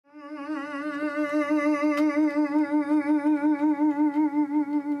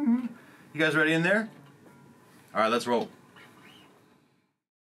guys ready in there? All right, let's roll.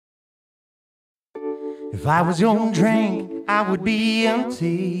 If I was your drink, I would be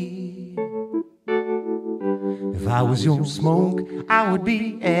empty. If I was your smoke, I would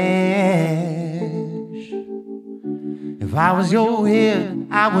be ash. If I was your head,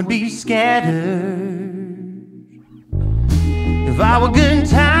 I would be scattered. If I were good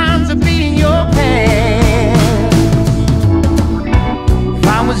times, I'd be in your past. If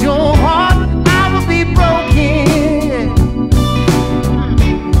I was your heart, I would be broken.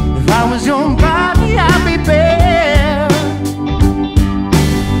 If I was your body, I'd be bare.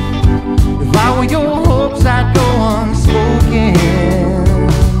 If I were your hopes, I'd go unspoken.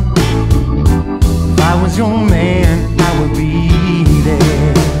 If I was your man, I would be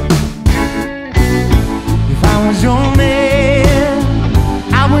there. If I was your man,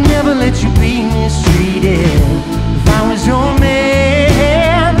 I would never let you be mistreated. If I was your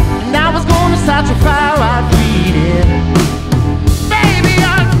man, and I was gonna start your fire, I'd feed it. Baby, I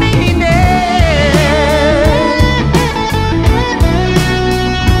mean it.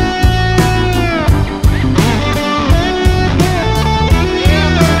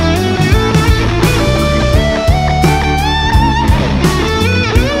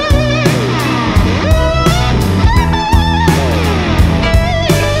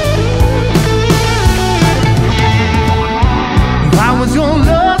 If I was your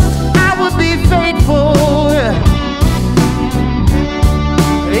lust, I would be faithful.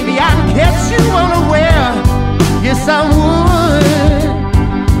 Maybe I'd catch you unaware. Yes, I would.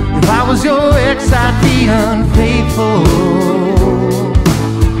 If I was your ex, I'd be unfaithful.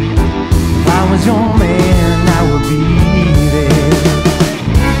 If I was your man, I would be there.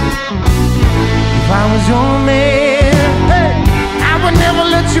 If I was your man, hey, I would never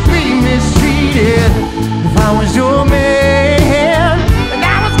let you be mistreated. If I was your man, and I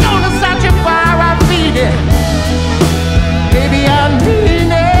was gonna start your fire, I'd feed it. Baby, I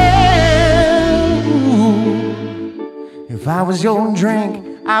mean it. If I was your drink,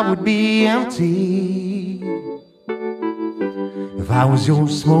 I would be empty. If I was your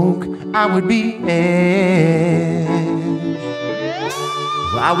smoke, I would be ash.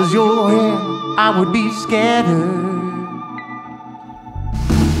 If I was your hair, I would be scattered.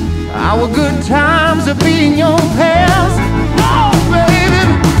 Our good times are being your past. Oh, baby.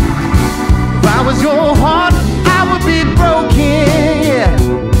 If I was your heart, I would be broken. Yeah.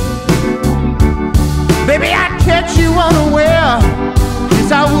 Baby, I'd catch you unaware.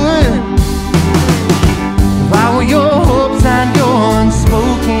 Yes, I would. If I were your hopes, I'd go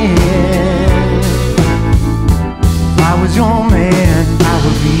unspoken. If I was your man, I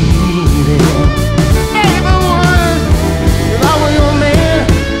would be there. Baby, I would. If I were your man,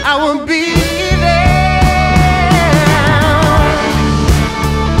 I would be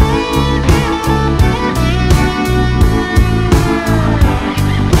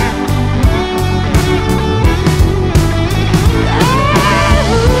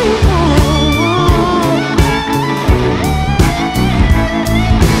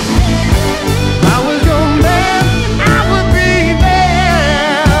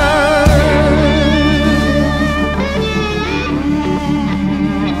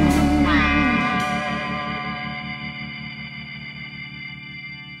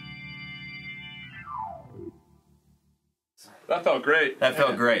That felt great. That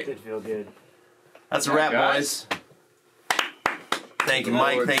felt great. Did feel good. That's a wrap, boys. Thank you,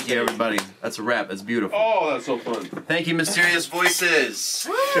 Mike. Thank you, everybody. That's a wrap. That's beautiful. Oh, that's so fun. Thank you, Mysterious Voices.